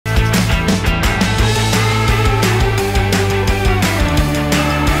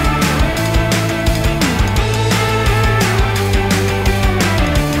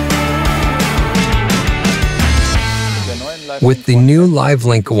With the new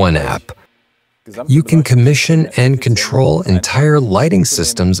LiveLink ONE app, you can commission and control entire lighting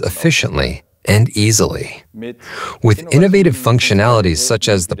systems efficiently and easily. With innovative functionalities such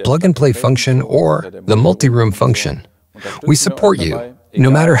as the plug-and-play function or the multi-room function, we support you, no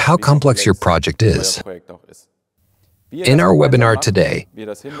matter how complex your project is. In our webinar today,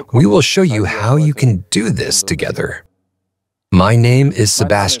 we will show you how you can do this together. My name is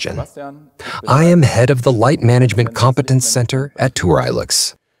Sebastian. I am head of the Light Management Competence Center at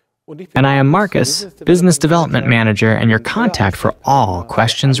TRILUX. And I am Marcus, Business Development Manager and your contact for all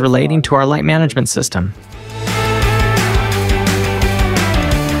questions relating to our light management system.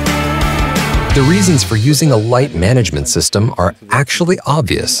 The reasons for using a light management system are actually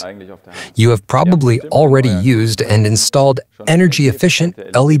obvious. You have probably already used and installed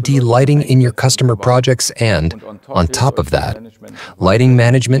energy-efficient LED lighting in your customer projects, and on top of that, lighting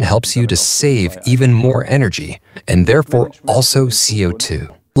management helps you to save even more energy and therefore also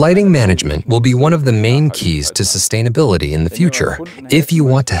CO2. Lighting management will be one of the main keys to sustainability in the future. If you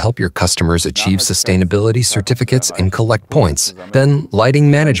want to help your customers achieve sustainability certificates and collect points, then lighting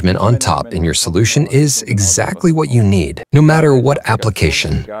management on top in your solution is exactly what you need. No matter what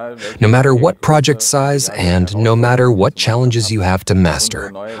application, no matter what project size, and no matter what challenges you have to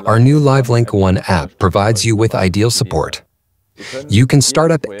master, our new LiveLink ONE app provides you with ideal support. You can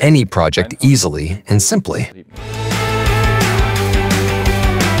start up any project easily and simply.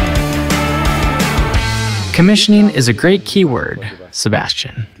 Commissioning is a great keyword,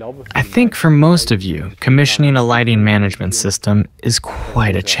 Sebastian. I think for most of you, commissioning a lighting management system is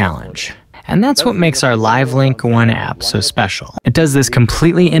quite a challenge. And that's what makes our LiveLink ONE app so special. It does this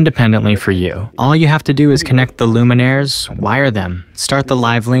completely independently for you. All you have to do is connect the luminaires, wire them, start the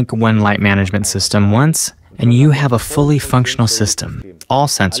LiveLink ONE light management system once, and you have a fully functional system. All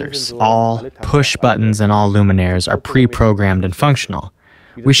sensors, all push buttons, and all luminaires are pre-programmed and functional.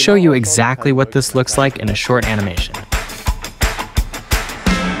 We show you exactly what this looks like in a short animation.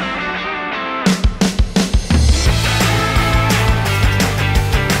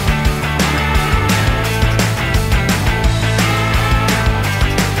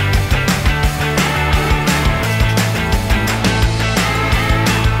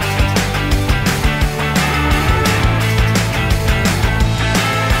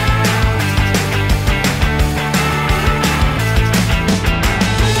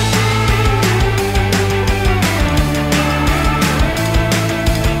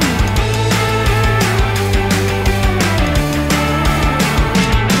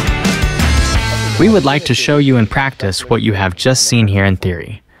 We would like to show you in practice what you have just seen here in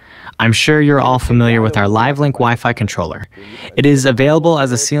theory. I'm sure you're all familiar with our LiveLink Wi-Fi controller. It is available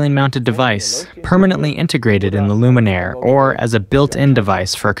as a ceiling-mounted device, permanently integrated in the luminaire, or as a built-in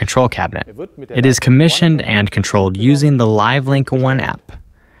device for a control cabinet. It is commissioned and controlled using the LiveLink ONE app.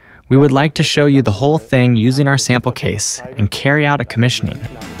 We would like to show you the whole thing using our sample case and carry out a commissioning.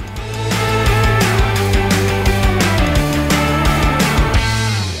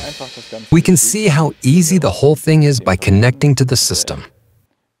 We can see how easy the whole thing is by connecting to the system.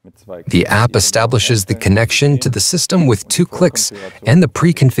 The app establishes the connection to the system with 2 clicks, and the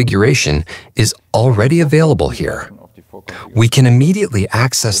pre-configuration is already available here. We can immediately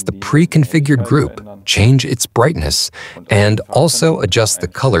access the pre-configured group, change its brightness, and also adjust the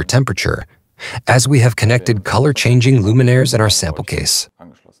color temperature, as we have connected color-changing luminaires in our sample case.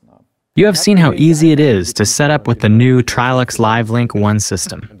 You have seen how easy it is to set up with the new TRILUX LiveLink ONE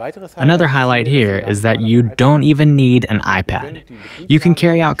system. Another highlight here is that you don't even need an iPad. You can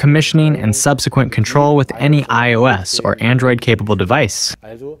carry out commissioning and subsequent control with any iOS or Android-capable device.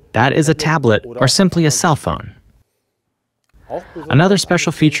 That is a tablet or simply a cell phone. Another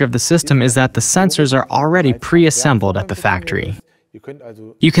special feature of the system is that the sensors are already pre-assembled at the factory.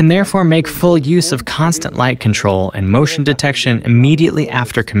 You can therefore make full use of constant light control and motion detection immediately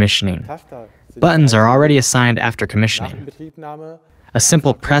after commissioning. Buttons are already assigned after commissioning. A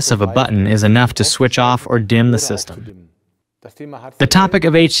simple press of a button is enough to switch off or dim the system. The topic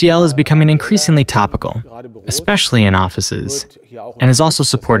of HCL is becoming increasingly topical, especially in offices, and is also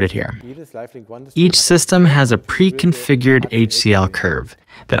supported here. Each system has a pre-configured HCL curve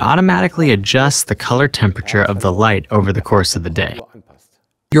that automatically adjusts the color temperature of the light over the course of the day.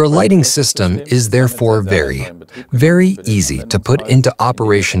 Your lighting system is therefore very easy to put into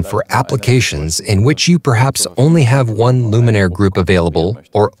operation for applications in which you perhaps only have one luminaire group available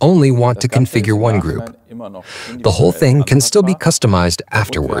or only want to configure one group. The whole thing can still be customized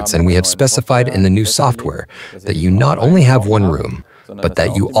afterwards, and we have specified in the new software that you not only have one room, but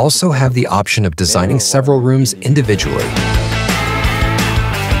that you also have the option of designing several rooms individually.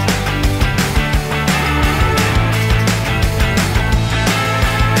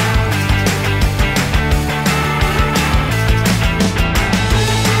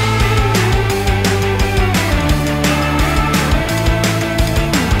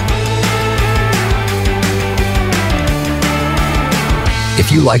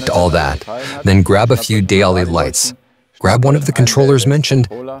 If you liked all that, then grab a few daily lights. Grab one of the controllers mentioned,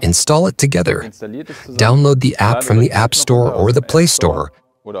 install it together. Download the app from the App Store or the Play Store,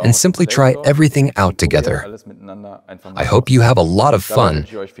 and simply try everything out together. I hope you have a lot of fun,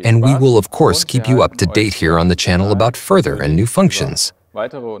 and we will of course keep you up to date here on the channel about further and new functions.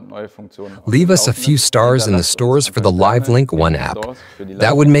 Leave us a few stars in the stores for the LiveLink ONE app.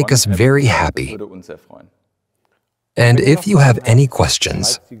 That would make us very happy. And if you have any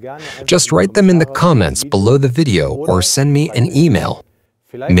questions, just write them in the comments below the video or send me an email.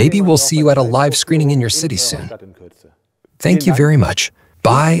 Maybe we'll see you at a live screening in your city soon. Thank you very much.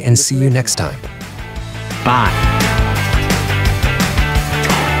 Bye and see you next time. Bye.